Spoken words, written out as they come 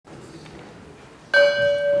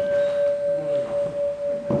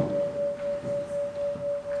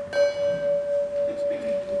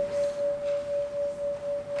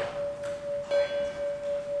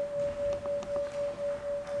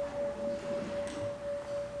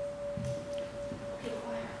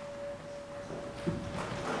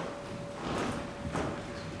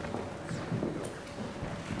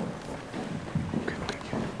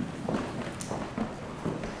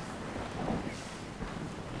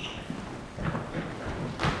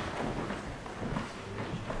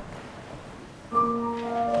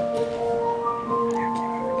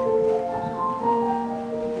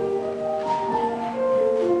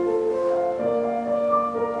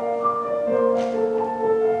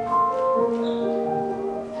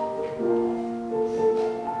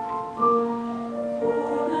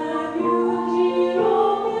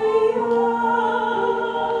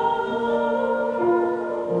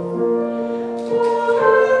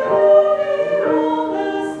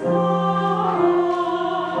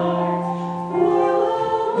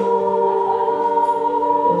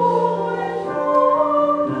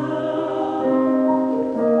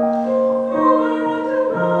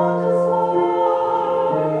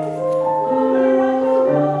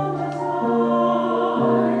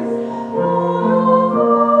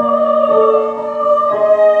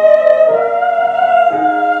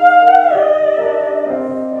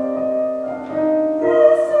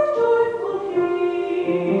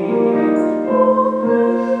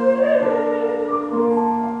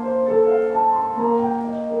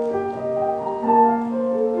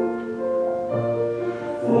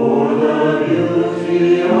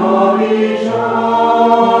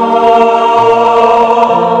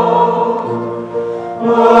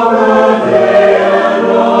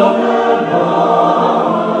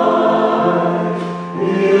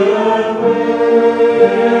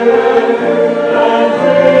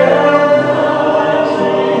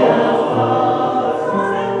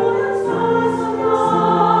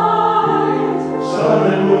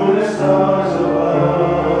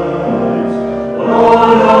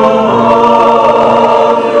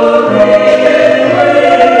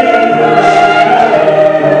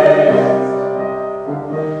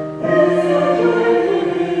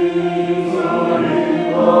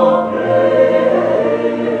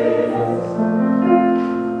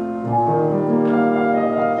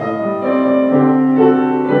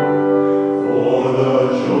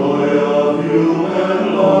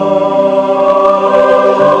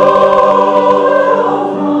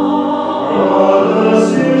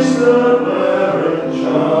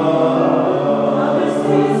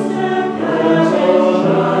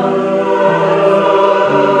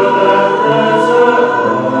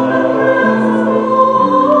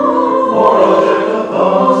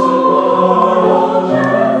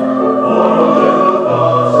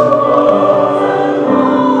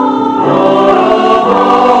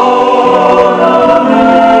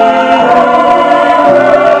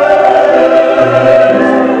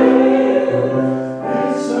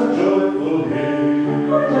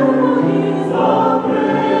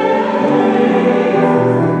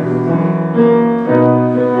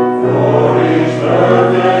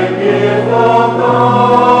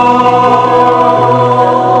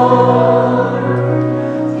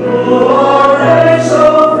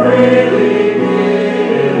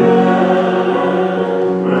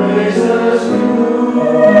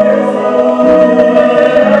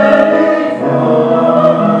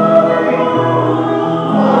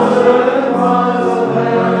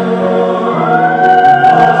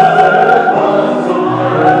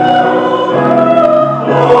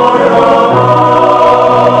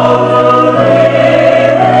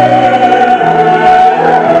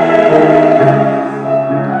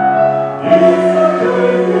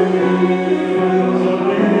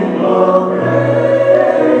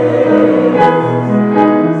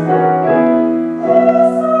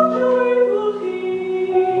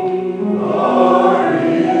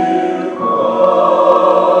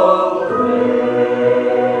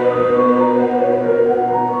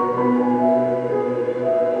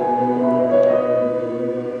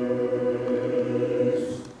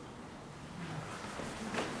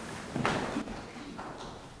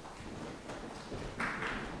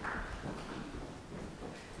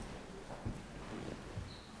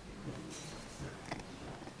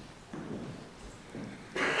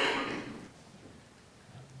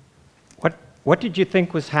What did you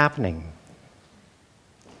think was happening?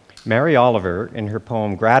 Mary Oliver, in her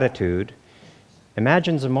poem Gratitude,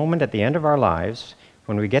 imagines a moment at the end of our lives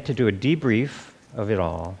when we get to do a debrief of it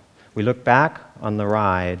all. We look back on the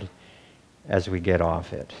ride as we get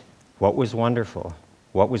off it. What was wonderful?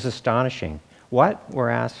 What was astonishing? What, we're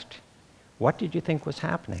asked, what did you think was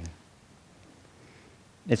happening?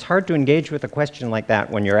 It's hard to engage with a question like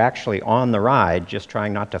that when you're actually on the ride, just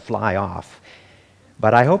trying not to fly off.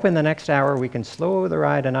 But I hope in the next hour we can slow the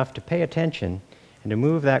ride enough to pay attention and to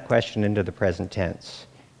move that question into the present tense.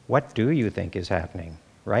 What do you think is happening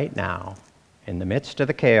right now? In the midst of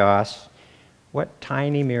the chaos, what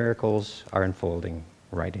tiny miracles are unfolding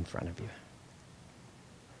right in front of you?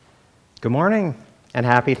 Good morning and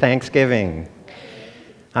happy Thanksgiving.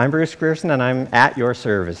 I'm Bruce Grierson and I'm at your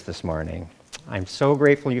service this morning. I'm so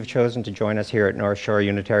grateful you've chosen to join us here at North Shore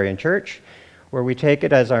Unitarian Church, where we take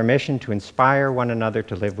it as our mission to inspire one another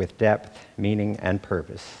to live with depth, meaning, and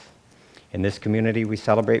purpose. In this community, we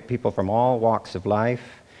celebrate people from all walks of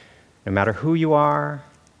life, no matter who you are,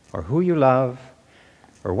 or who you love,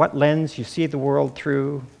 or what lens you see the world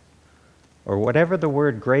through, or whatever the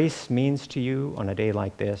word grace means to you on a day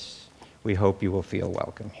like this. We hope you will feel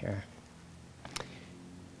welcome here.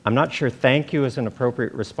 I'm not sure thank you is an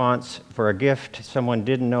appropriate response for a gift someone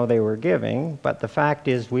didn't know they were giving, but the fact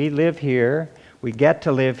is we live here, we get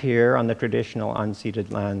to live here on the traditional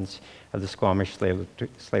unceded lands of the Squamish,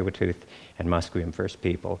 Tsleil-Waututh, and Musqueam First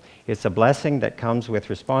People. It's a blessing that comes with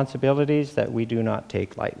responsibilities that we do not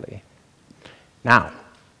take lightly. Now,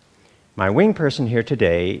 my wing person here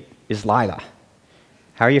today is Lila.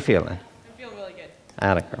 How are you feeling? I feel really good.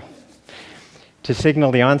 Atta girl. To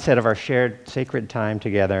signal the onset of our shared sacred time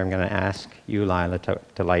together, I'm going to ask you, Lila,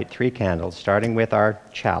 to light 3 candles, starting with our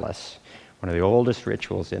chalice, one of the oldest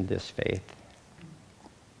rituals in this faith.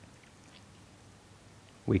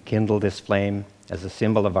 We kindle this flame as a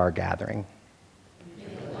symbol of our gathering.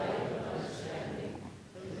 In the light of understanding,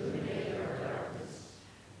 illuminate our darkness.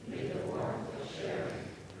 May the warmth of sharing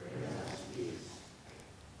bring us peace.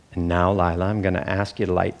 And now, Lila, I'm going to ask you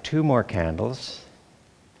to light 2 more candles.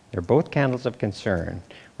 They're both candles of concern.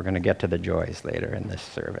 We're going to get to the joys later in this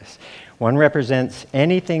service. One represents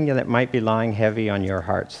anything that might be lying heavy on your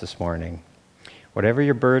hearts this morning. Whatever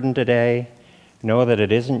your burden today, know that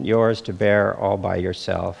it isn't yours to bear all by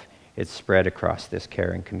yourself. It's spread across this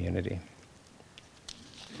caring community.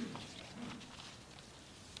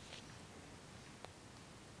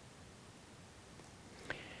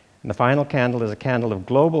 And the final candle is a candle of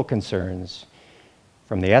global concerns.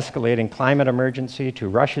 From the escalating climate emergency to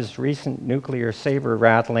Russia's recent nuclear saber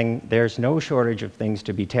rattling, there's no shortage of things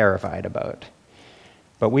to be terrified about.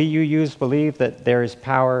 But we UUs believe that there is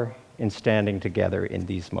power in standing together in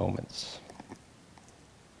these moments.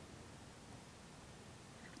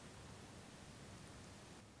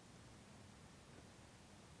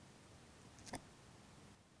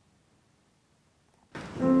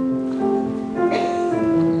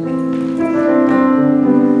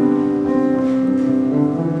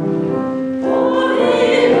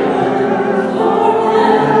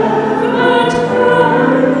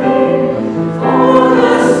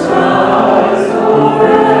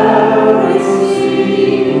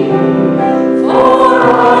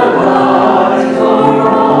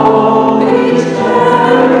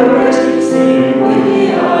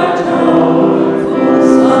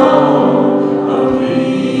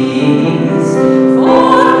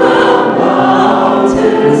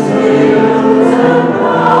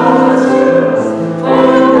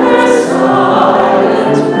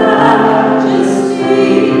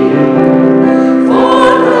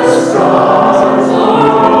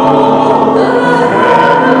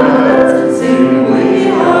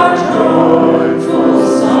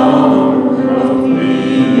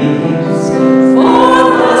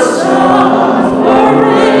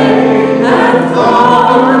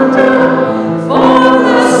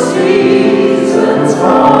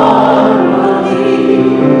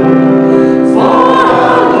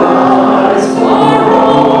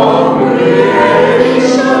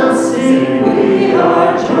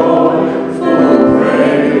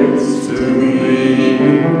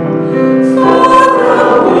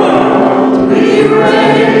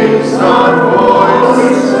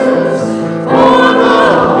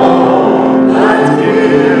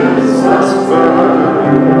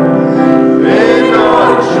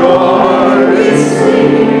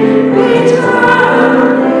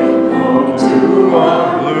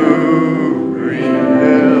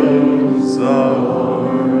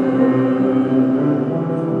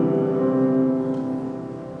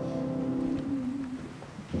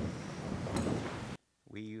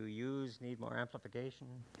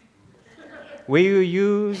 We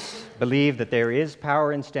UUs believe that there is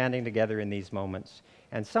power in standing together in these moments,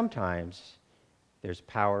 and sometimes there's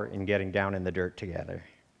power in getting down in the dirt together.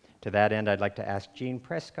 To that end, I'd like to ask Jean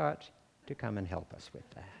Prescott to come and help us with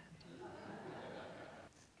that.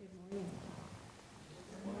 Good morning.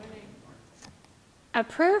 Good morning. A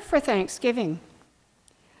prayer for Thanksgiving.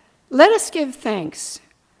 Let us give thanks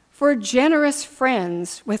for generous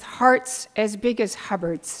friends with hearts as big as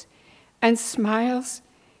Hubbard's and smiles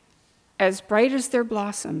as bright as their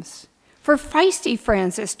blossoms, for feisty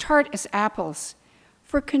friends as tart as apples,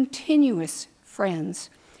 for continuous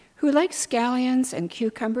friends who, like scallions and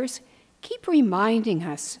cucumbers, keep reminding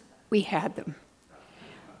us we had them,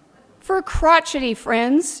 for crotchety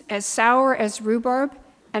friends as sour as rhubarb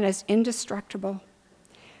and as indestructible,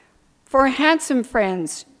 for handsome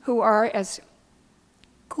friends who are as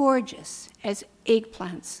gorgeous as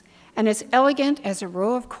eggplants and as elegant as a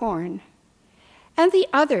row of corn, and the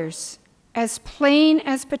others as plain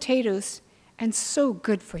as potatoes, and so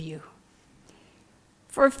good for you.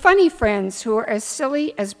 For funny friends who are as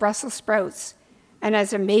silly as Brussels sprouts and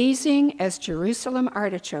as amazing as Jerusalem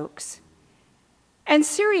artichokes. And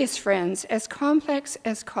serious friends as complex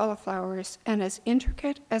as cauliflowers and as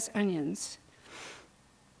intricate as onions.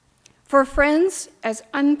 For friends as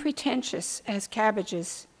unpretentious as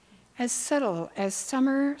cabbages, as subtle as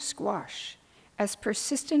summer squash, as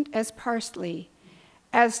persistent as parsley,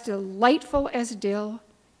 as delightful as dill,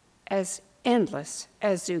 as endless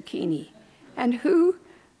as zucchini, and who,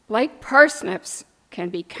 like parsnips, can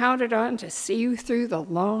be counted on to see you through the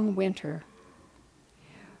long winter.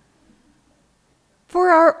 For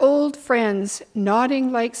our old friends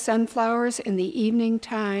nodding like sunflowers in the evening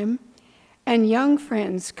time, and young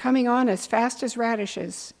friends coming on as fast as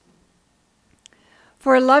radishes.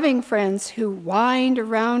 For loving friends who wind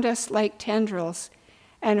around us like tendrils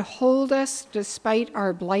and hold us despite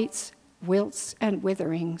our blights, wilts, and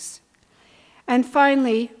witherings. And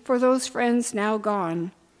finally, for those friends now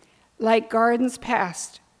gone, like gardens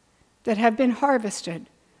past that have been harvested,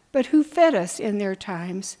 but who fed us in their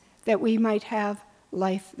times that we might have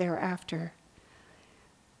life thereafter.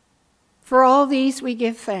 For all these we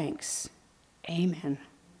give thanks. Amen.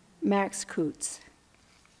 Max Coots.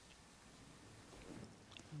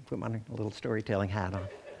 Put my little storytelling hat on.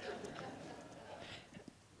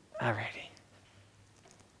 All righty.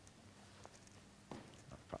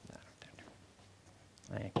 I'll pop that up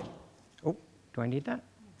there. Thank you. Oh, do I need that?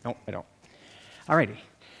 No, I don't. All righty.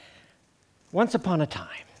 Once upon a time,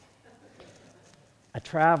 a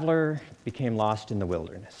traveler became lost in the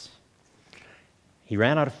wilderness. He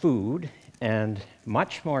ran out of food, and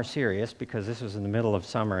much more serious, because this was in the middle of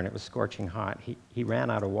summer and it was scorching hot, he ran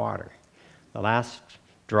out of water. The last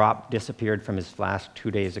drop disappeared from his flask 2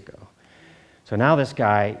 days ago. So now this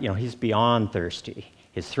guy, he's beyond thirsty.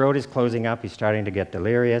 His throat is closing up, he's starting to get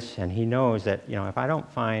delirious, and he knows that, if I don't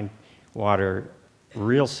find water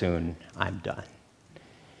real soon, I'm done.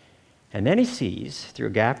 And then he sees, through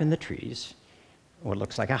a gap in the trees, what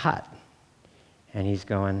looks like a hut. And he's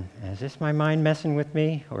going, is this my mind messing with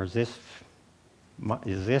me, or is this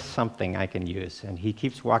something I can use? And he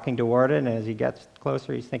keeps walking toward it, and as he gets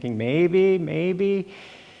closer, he's thinking, maybe, and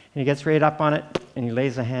he gets right up on it, and he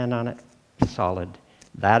lays a hand on it, solid.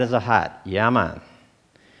 That is a hut, yeah man.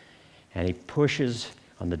 And he pushes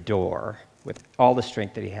on the door with all the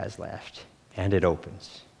strength that he has left, and it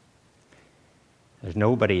opens. There's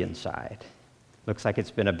nobody inside. Looks like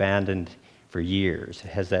it's been abandoned for years. It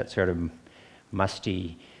has that sort of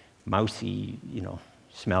musty, mousy,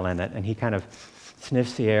 smell in it, and he kind of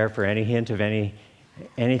sniffs the air for any hint of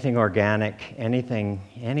anything organic, any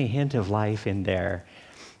hint of life in there,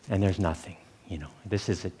 and there's nothing.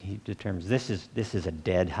 He determines this is a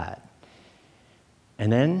dead hut.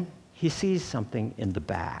 And then he sees something in the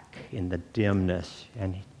back, in the dimness,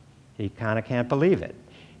 and he kind of can't believe it.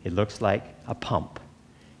 It looks like a pump.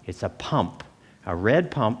 It's a pump, a red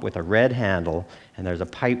pump with a red handle, and there's a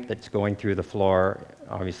pipe that's going through the floor,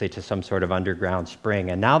 obviously to some sort of underground spring.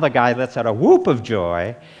 And now the guy lets out a whoop of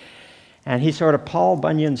joy, and he sort of Paul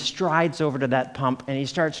Bunyan strides over to that pump, and he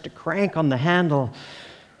starts to crank on the handle,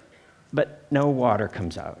 but no water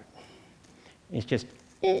comes out. It's just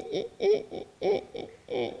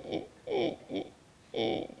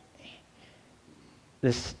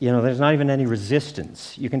this, there's not even any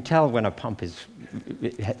resistance. You can tell when a pump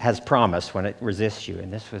has promise, when it resists you,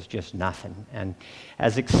 and this was just nothing. And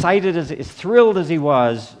as excited, as thrilled as he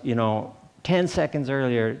was, 10 seconds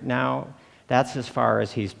earlier, now that's as far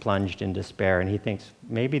as he's plunged in despair, and he thinks,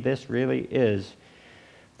 maybe this really is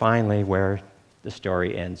finally where the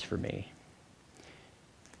story ends for me.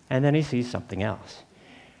 And then he sees something else.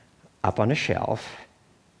 Up on a shelf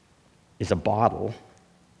is a bottle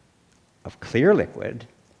of clear liquid,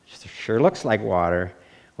 sure looks like water,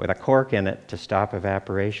 with a cork in it to stop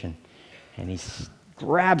evaporation. And he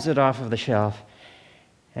grabs it off of the shelf,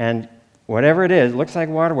 and whatever it is, looks like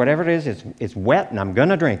water, whatever it is, it's wet, and I'm going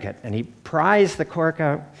to drink it. And he pries the cork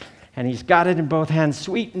out, and he's got it in both hands,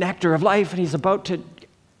 sweet nectar of life, and he's about to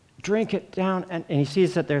drink it down, and he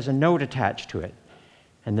sees that there's a note attached to it.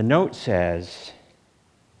 And the note says,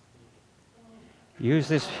 use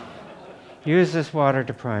this water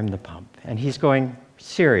to prime the pump. And he's going,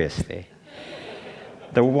 seriously?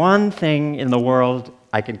 The one thing in the world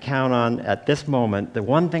I can count on at this moment, the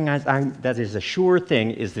one thing that is a sure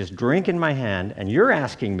thing, is this drink in my hand, and you're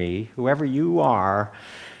asking me, whoever you are,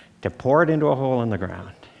 to pour it into a hole in the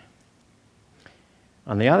ground.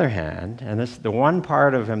 On the other hand, and this the one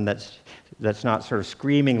part of him that's not sort of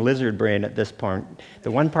screaming lizard brain at this point,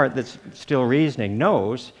 the one part that's still reasoning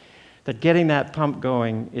knows that getting that pump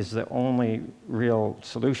going is the only real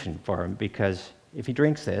solution for him, because if he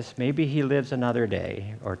drinks this, maybe he lives another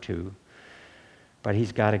day or two, but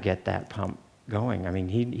he's got to get that pump going. I mean,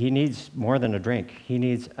 he needs more than a drink. He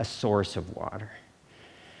needs a source of water.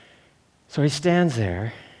 So he stands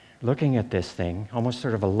there looking at this thing, almost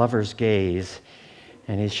sort of a lover's gaze,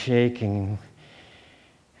 and he's shaking.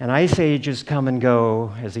 And ice ages come and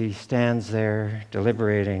go as he stands there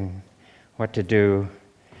deliberating what to do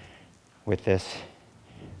with this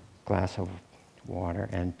glass of water.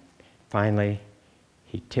 And finally,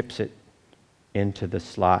 he tips it into the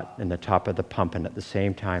slot in the top of the pump, and at the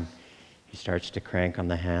same time, he starts to crank on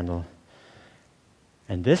the handle.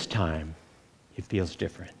 And this time, it feels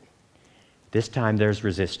different. This time, there's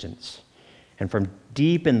resistance. And from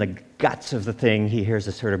deep in the guts of the thing, he hears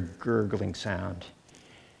a sort of gurgling sound.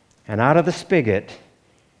 And out of the spigot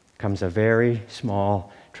comes a very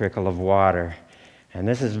small trickle of water. And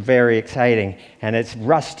this is very exciting. And it's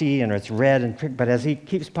rusty and it's red, but as he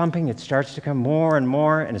keeps pumping, it starts to come more and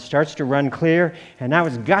more, and it starts to run clear. And now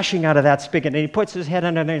it's gushing out of that spigot. And he puts his head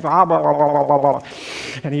underneath,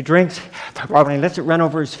 and he drinks, and he lets it run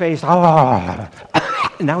over his face. And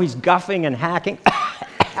now he's guffing and hacking,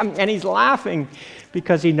 and he's laughing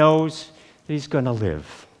because he knows that he's going to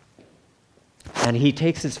live. And he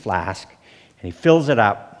takes his flask and he fills it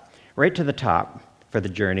up right to the top for the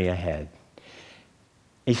journey ahead.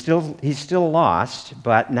 He's still lost,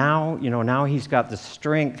 but now, now he's got the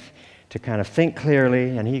strength to kind of think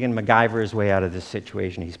clearly, and he can MacGyver his way out of this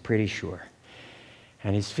situation, he's pretty sure.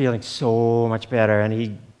 And he's feeling so much better, and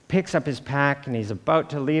he picks up his pack, and he's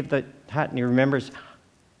about to leave the hut, and he remembers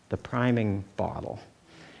the priming bottle.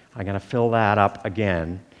 I'm going to fill that up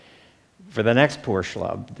again for the next poor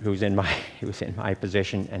schlub who's in my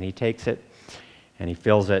position, and he takes it, and he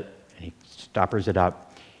fills it, and he stoppers it up.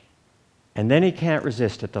 And then he can't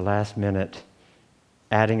resist at the last minute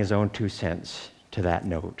adding his own 2 cents to that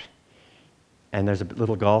note. And there's a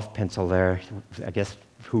little golf pencil there. I guess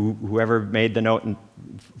whoever made the note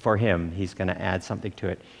for him, he's going to add something to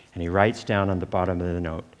it. And he writes down on the bottom of the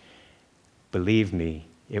note, "Believe me,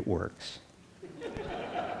 it works."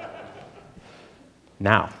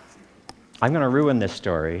 Now, I'm going to ruin this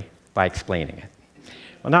story by explaining it.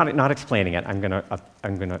 Well, not explaining it. I'm going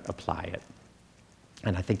to apply it.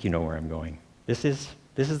 And I think you know where I'm going. This is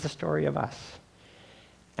the story of us.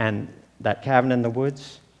 And that cabin in the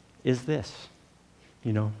woods is this.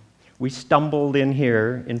 We stumbled in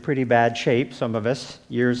here in pretty bad shape, some of us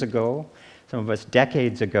years ago, some of us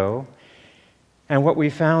decades ago. And what we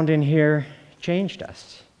found in here changed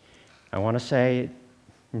us. I want to say,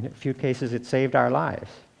 in a few cases, it saved our lives,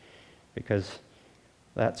 because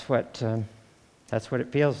that's what it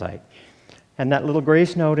feels like. And that little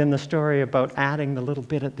grace note in the story about adding the little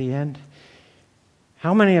bit at the end.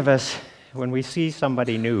 How many of us, when we see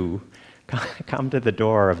somebody new come to the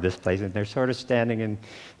door of this place, and they're sort of standing in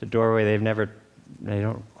the doorway, they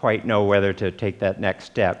don't quite know whether to take that next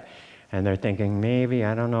step, and they're thinking, maybe,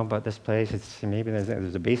 I don't know about this place, maybe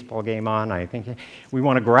there's a baseball game on, I think we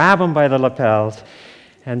want to grab them by the lapels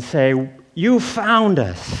and say, "You found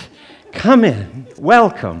us, come in,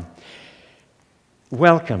 welcome,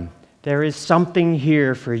 welcome. There is something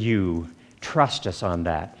here for you. Trust us on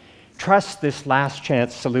that. Trust this last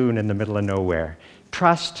chance saloon in the middle of nowhere.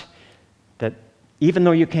 Trust that even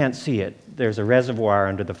though you can't see it, there's a reservoir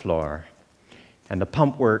under the floor. And the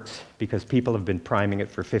pump works because people have been priming it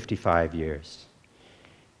for 55 years.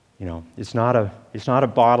 It's not a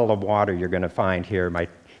bottle of water you're going to find here, my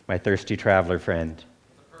thirsty traveler friend. It's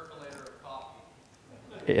a percolator of coffee.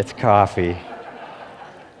 It's coffee.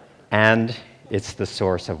 And it's the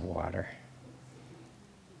source of water.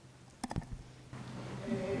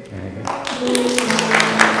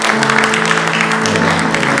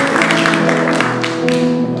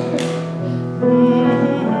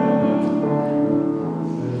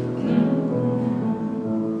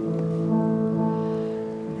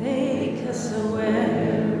 Make us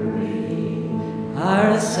aware,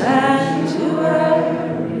 our sanctuary,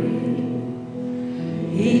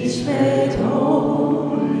 each made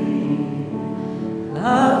holy,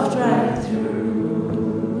 loved right through,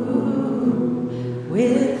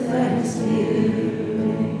 with thanksgiving.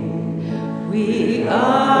 We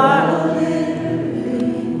are a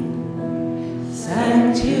living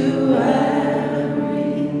sanctuary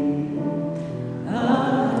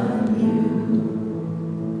of you.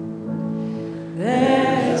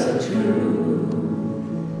 There's a truth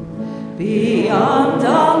beyond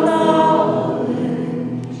all knowledge.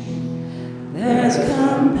 There's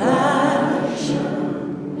compassion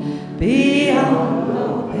beyond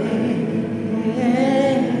all pain.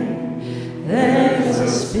 There's a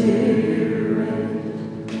spirit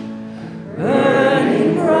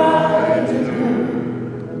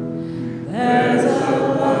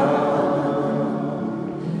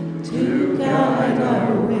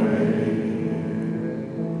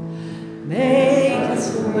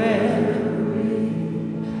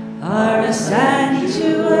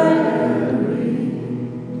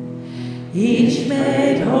each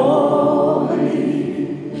made holy,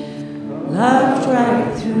 loved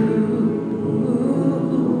right through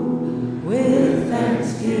with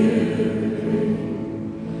thanksgiving.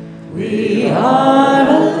 We are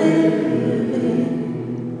a living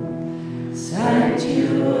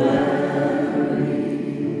sanctuary.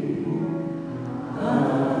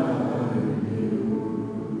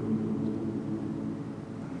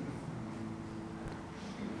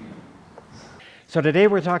 So today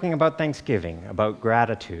we're talking about Thanksgiving, about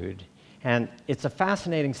gratitude, and it's a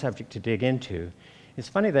fascinating subject to dig into. It's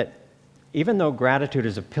funny that even though gratitude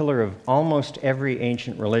is a pillar of almost every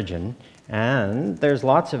ancient religion, and there's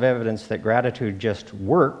lots of evidence that gratitude just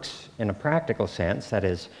works in a practical sense, that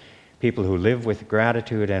is, people who live with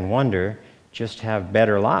gratitude and wonder just have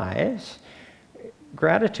better lives,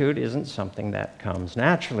 gratitude isn't something that comes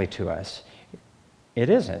naturally to us. It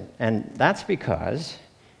isn't, and that's because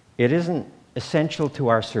it isn't essential to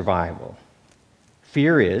our survival.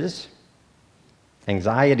 Fear is,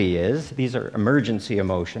 anxiety is, these are emergency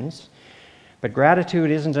emotions, but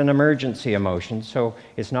gratitude isn't an emergency emotion, so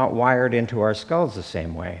it's not wired into our skulls the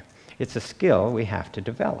same way. It's a skill we have to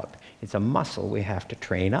develop. It's a muscle we have to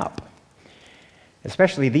train up.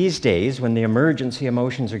 Especially these days when the emergency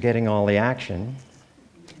emotions are getting all the action,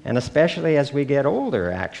 and especially as we get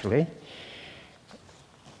older, actually,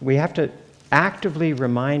 we have to actively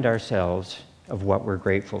remind ourselves of what we're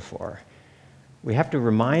grateful for. We have to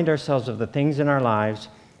remind ourselves of the things in our lives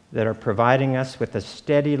that are providing us with a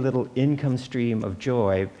steady little income stream of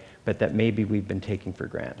joy, but that maybe we've been taking for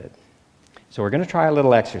granted. So we're going to try a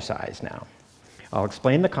little exercise now. I'll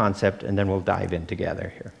explain the concept and then we'll dive in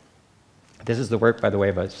together here. This is the work, by the way,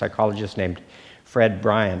 of a psychologist named Fred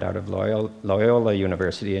Bryant out of Loyola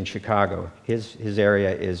University in Chicago. His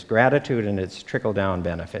area is gratitude and its trickle-down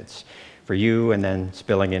benefits for you and then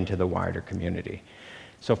spilling into the wider community.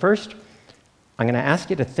 So first, I'm going to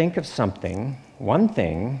ask you to think of something, one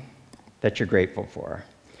thing, that you're grateful for.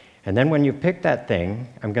 And then when you pick that thing,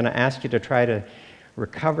 I'm going to ask you to try to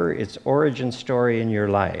recover its origin story in your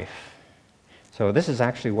life. So this is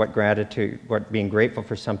actually what being grateful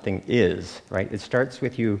for something is, right? It starts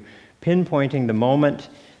with you pinpointing the moment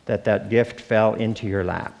that that gift fell into your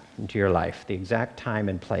lap, into your life, the exact time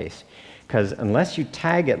and place. Because unless you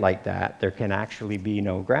tag it like that, there can actually be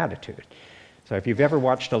no gratitude. So if you've ever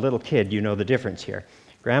watched a little kid, you know the difference here.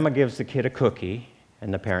 Grandma gives the kid a cookie,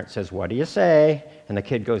 and the parent says, "What do you say?" And the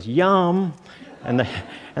kid goes, "Yum." And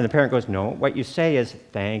the parent goes, "No, what you say is,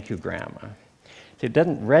 'Thank you, Grandma.'" So it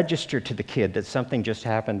doesn't register to the kid that something just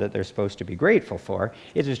happened that they're supposed to be grateful for.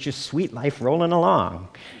 It is just sweet life rolling along.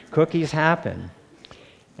 Cookies happen.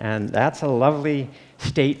 And that's a lovely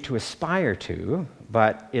state to aspire to,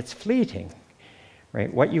 but it's fleeting,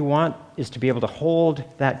 right? What you want is to be able to hold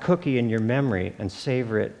that cookie in your memory and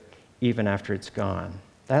savor it even after it's gone.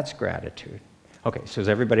 That's gratitude. Okay, so is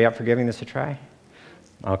everybody up for giving this a try?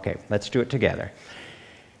 Okay, let's do it together.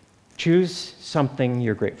 Choose something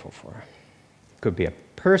you're grateful for. It could be a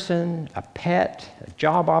person, a pet, a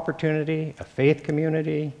job opportunity, a faith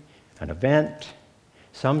community, an event,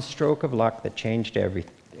 some stroke of luck that changed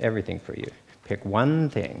everything for you. Pick one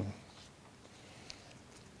thing.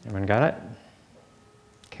 Everyone got it?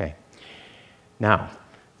 Okay. Now,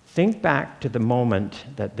 think back to the moment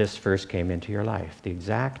that this first came into your life, the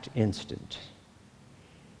exact instant.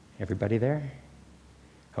 Everybody there?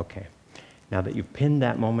 Okay. Now that you've pinned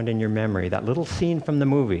that moment in your memory, that little scene from the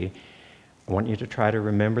movie, I want you to try to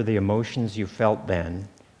remember the emotions you felt then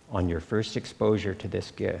on your first exposure to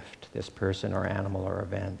this gift, this person or animal or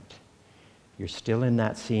event. You're still in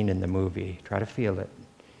that scene in the movie. Try to feel it.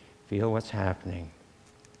 Feel what's happening.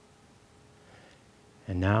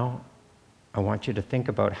 And now, I want you to think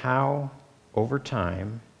about how, over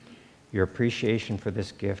time, your appreciation for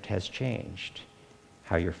this gift has changed.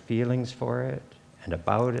 How your feelings for it and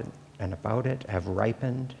about it have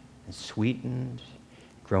ripened and sweetened,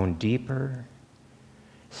 grown deeper.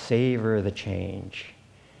 Savor the change.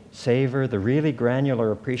 Savor the really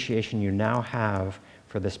granular appreciation you now have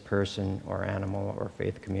for this person or animal or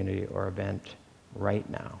faith community or event right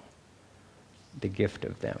now. The gift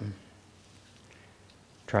of them.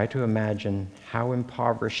 Try to imagine how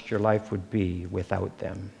impoverished your life would be without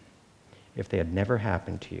them if they had never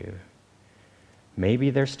happened to you. Maybe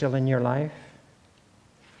they're still in your life.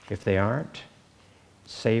 If they aren't,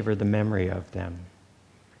 savor the memory of them.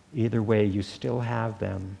 Either way, you still have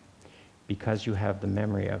them because you have the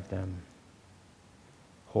memory of them.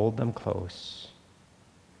 Hold them close.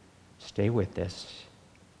 Stay with this.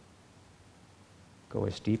 Go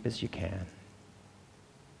as deep as you can.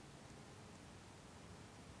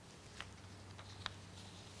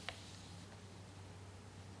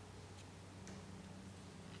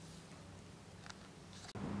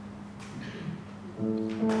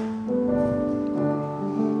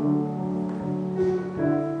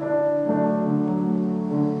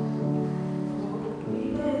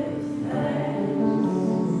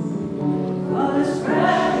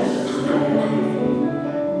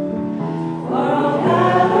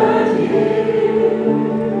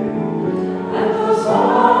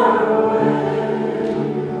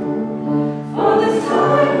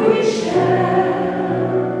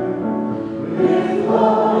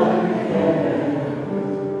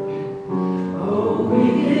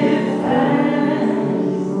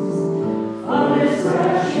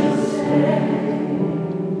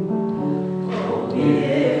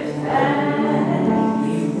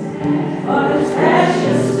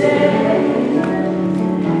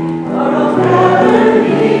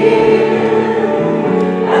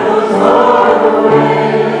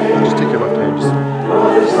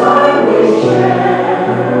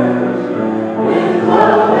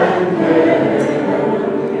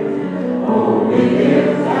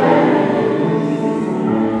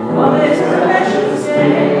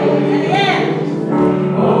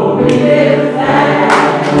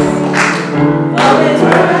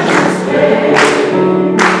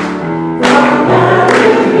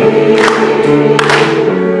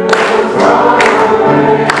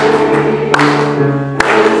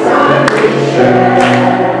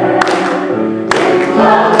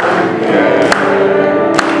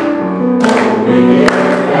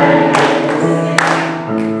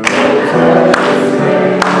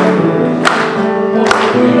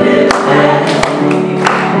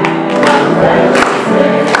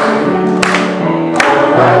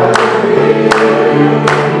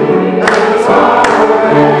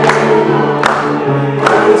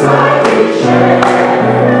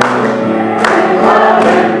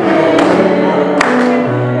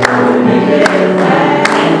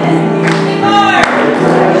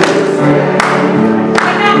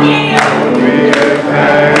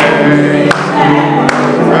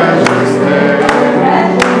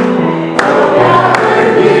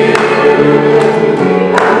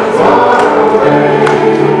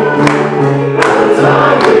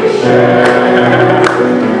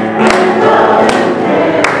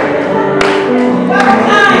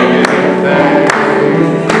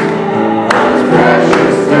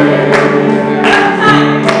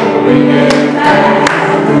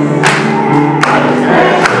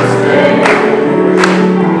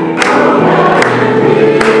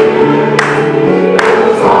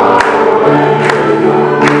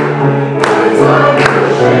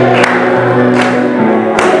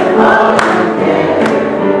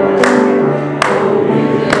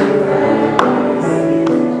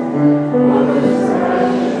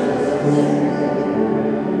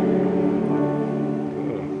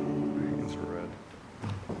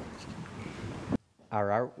 Our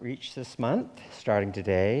outreach this month, starting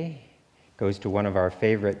today, goes to one of our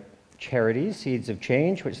favorite charities, Seeds of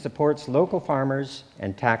Change, which supports local farmers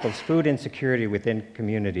and tackles food insecurity within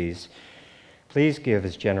communities. Please give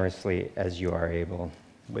as generously as you are able.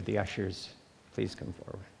 Would the ushers please come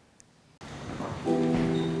forward?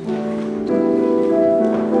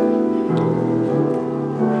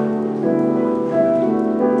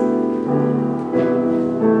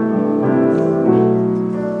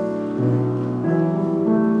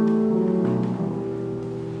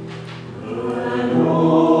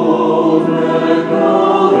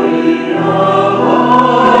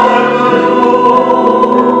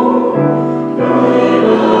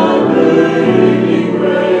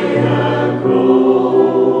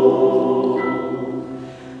 Go.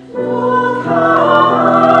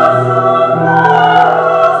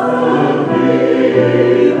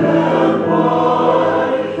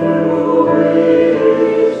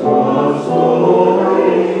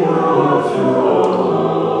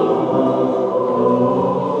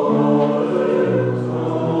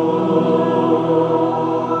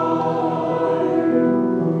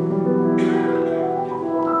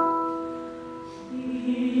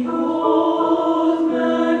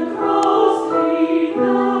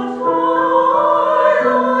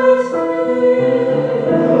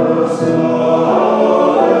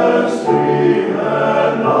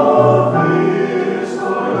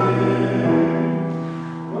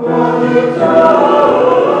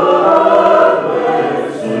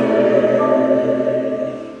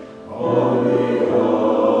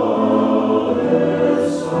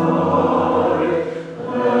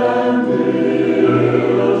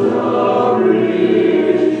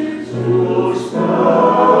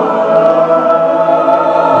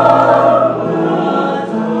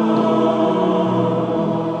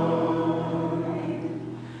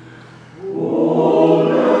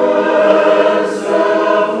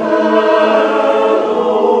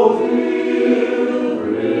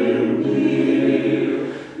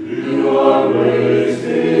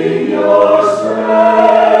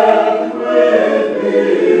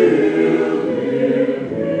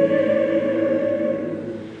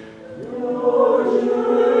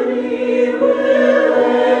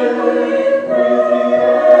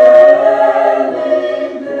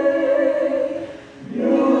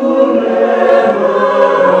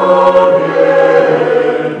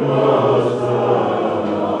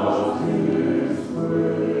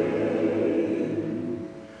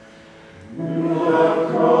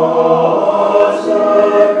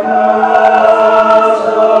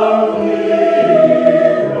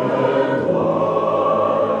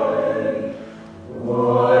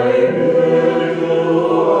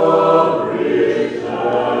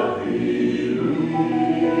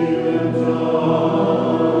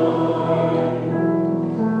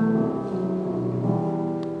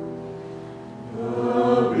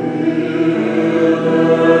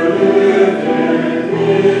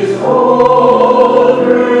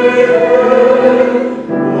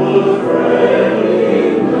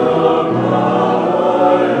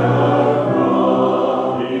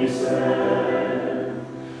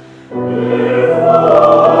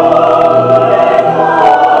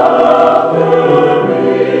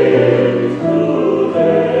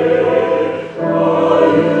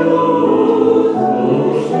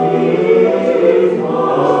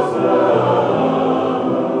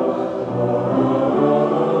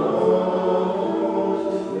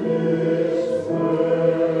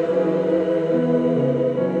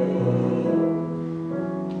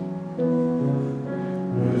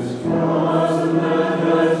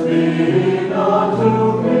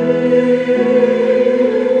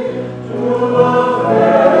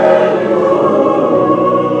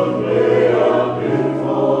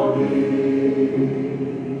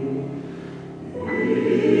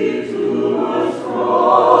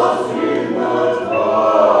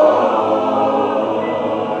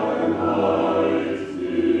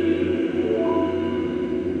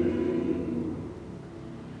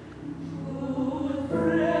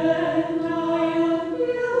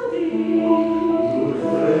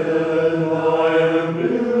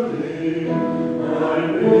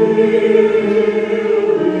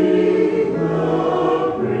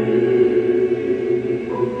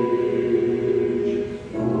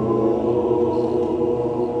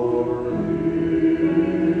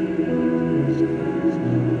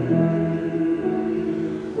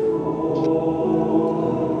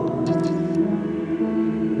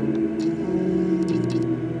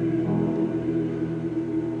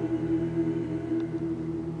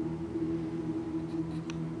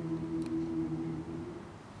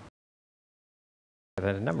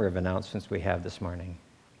 number of announcements we have this morning.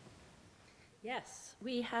 Yes,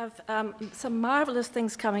 we have some marvelous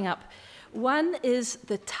things coming up. One is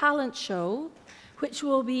the talent show, which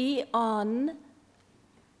will be on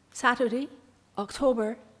Saturday,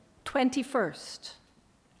 October 21st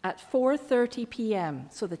at 4:30 p.m.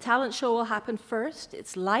 So the talent show will happen first.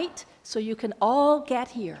 It's light, so you can all get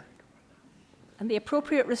here. And the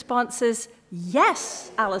appropriate response is,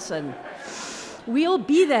 yes, Alison, we'll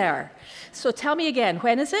be there. So tell me again,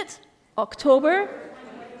 when is it? October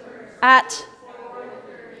at...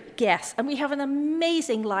 Yes, and we have an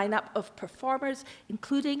amazing lineup of performers,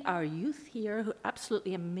 including our youth here, who are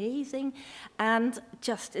absolutely amazing, and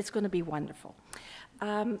just, it's going to be wonderful.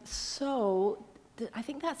 I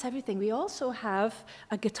think that's everything. We also have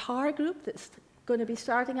a guitar group that's going to be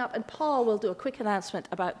starting up, and Paul will do a quick announcement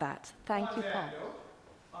about that. Thank you,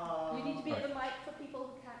 Paul. You need to be at the mic for people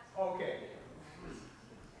who can't. Okay.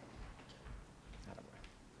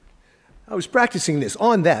 I was practicing this.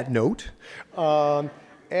 On that note,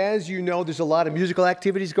 as you know, there's a lot of musical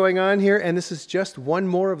activities going on here, and this is just one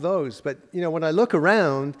more of those. But, you know, when I look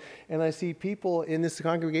around and I see people in this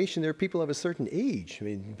congregation, there are people of a certain age, I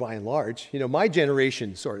mean, by and large, you know, my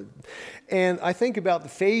generation, sort of. And I think about the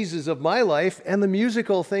phases of my life and the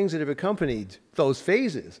musical things that have accompanied those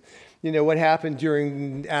phases. You know, what happened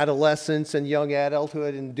during adolescence and young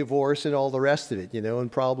adulthood and divorce and all the rest of it, you know, and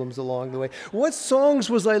problems along the way. What songs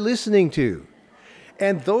was I listening to?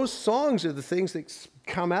 And those songs are the things that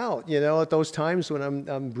come out, you know, at those times when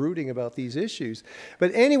I'm brooding about these issues.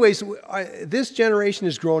 But anyways, this generation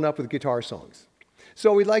has grown up with guitar songs.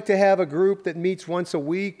 So we'd like to have a group that meets once a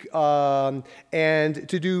week and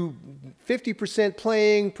to do 50%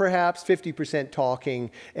 playing, perhaps 50% talking,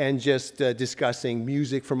 and just discussing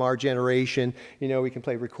music from our generation. You know, we can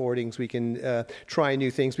play recordings, we can try new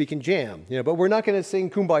things, we can jam. You know, but we're not going to sing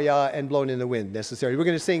Kumbaya and Blown in the Wind necessarily. We're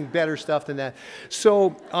going to sing better stuff than that.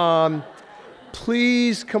 So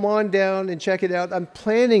please come on down and check it out. I'm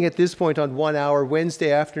planning at this point on 1 hour,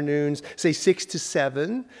 Wednesday afternoons, say 6 to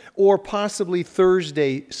 7, or possibly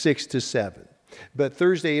Thursday, 6 to 7. But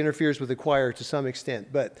Thursday interferes with the choir to some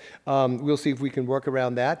extent. But we'll see if we can work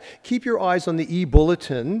around that. Keep your eyes on the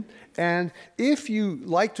e-bulletin. And if you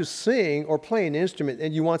like to sing or play an instrument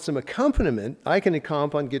and you want some accompaniment, I can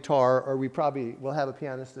accompany on guitar, or we probably will have a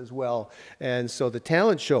pianist as well. And so the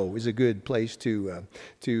talent show is a good place to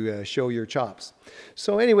show your chops.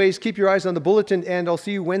 So anyways, keep your eyes on the bulletin, and I'll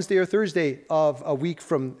see you Wednesday or Thursday of a week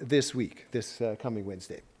from this week, this coming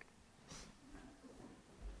Wednesday.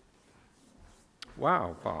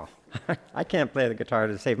 Wow, Paul. I can't play the guitar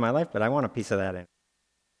to save my life, but I want a piece of that in.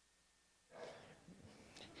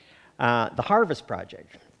 The Harvest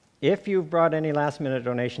Project. If you've brought any last-minute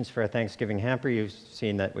donations for a Thanksgiving hamper, you've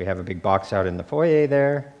seen that we have a big box out in the foyer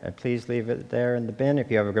there. Please leave it there in the bin.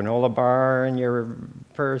 If you have a granola bar in your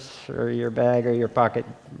purse or your bag or your pocket,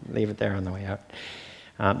 leave it there on the way out.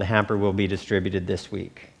 The hamper will be distributed this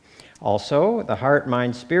week. Also, the Heart,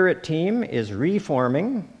 Mind, Spirit team is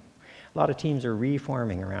reforming. A lot of teams are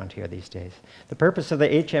reforming around here these days. The purpose of the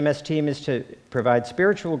HMS team is to provide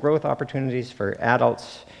spiritual growth opportunities for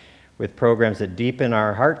adults with programs that deepen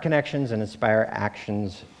our heart connections and inspire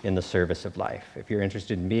actions in the service of life. If you're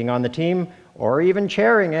interested in being on the team or even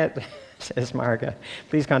chairing it, says Marga,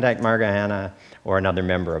 please contact Marga Hanna or another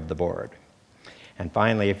member of the board. And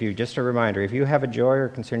finally, just a reminder, if you have a joy or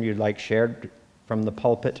concern you'd like shared from the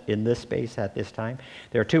pulpit in this space at this time,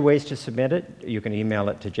 there are two ways to submit it. You can email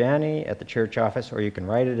it to Janie at the church office, or you can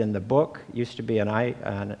write it in the book. It used to be an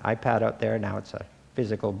iPad out there, now it's a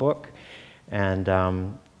physical book. And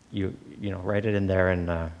you know, write it in there, and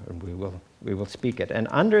we will speak it. And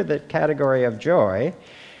under the category of joy,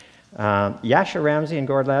 Yasha Ramsey and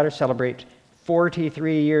Gord Ladder celebrate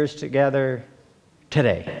 43 years together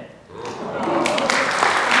today.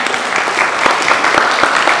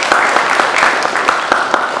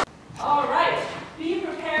 All right, be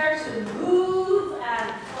prepared to move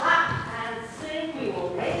and clap and sing. We will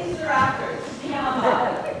raise the rafters.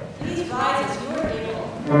 Please rise as you are able.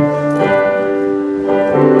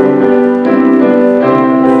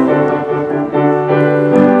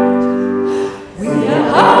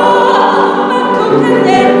 Cucca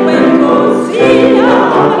del cuenco, sí,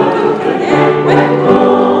 cucca del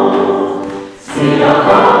cuenco.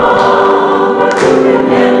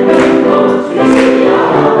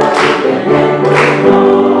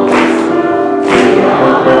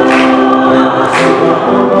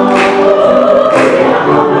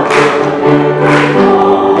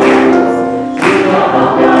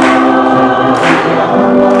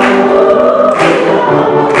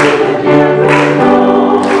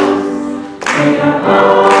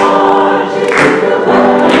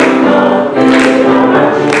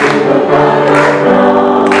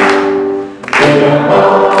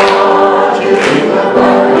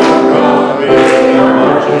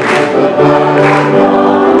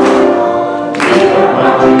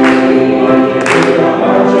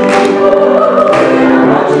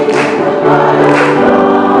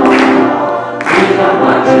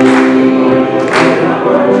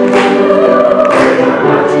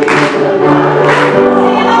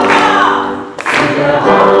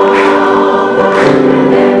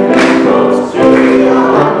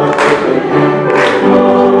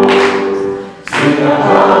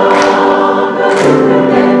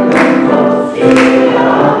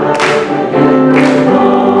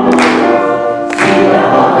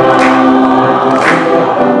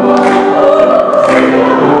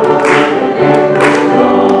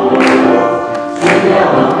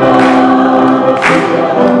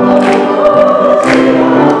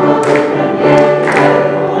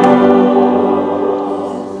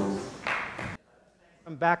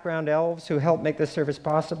 background elves who helped make this service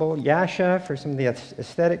possible. Yasha for some of the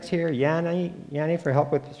aesthetics here. Yanni for help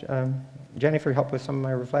with, Jenny for help with some of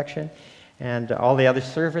my reflection. And all the other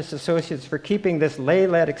service associates for keeping this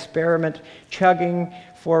lay-led experiment chugging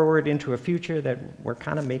forward into a future that we're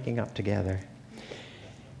kind of making up together.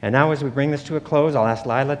 And now as we bring this to a close, I'll ask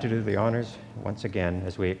Lila to do the honors once again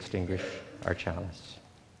as we extinguish our chalice.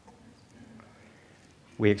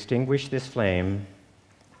 We extinguish this flame.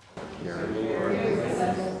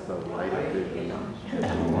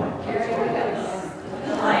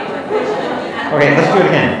 Okay, let's do it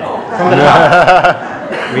again. From the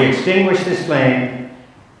top. We extinguish this flame.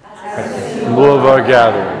 In lieu of our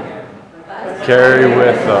gathering, carry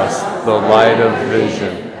with us the light of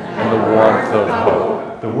vision and the warmth of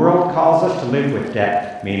hope. The world calls us to live with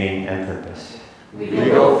depth, meaning, and purpose. We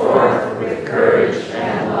go forth with courage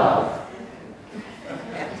and love.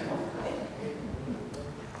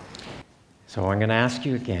 So I'm going to ask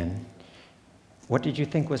you again, what did you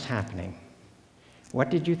think was happening? What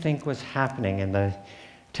did you think was happening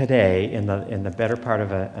today in the better part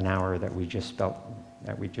of an hour that we just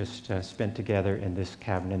spent together in this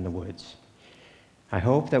cabin in the woods? I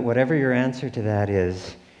hope that whatever your answer to that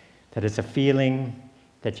is, that it's a feeling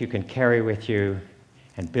that you can carry with you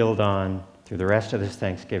and build on through the rest of this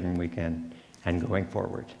Thanksgiving weekend and going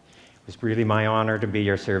forward. It was really my honor to be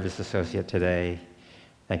your service associate today.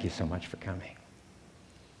 Thank you so much for coming.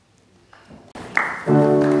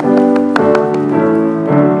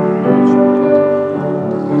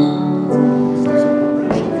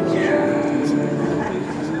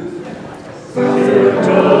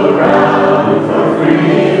 Circle round for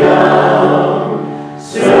freedom,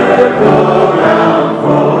 circle round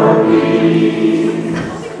for peace,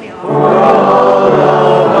 for all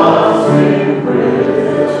of us in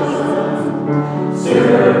prison,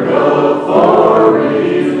 circle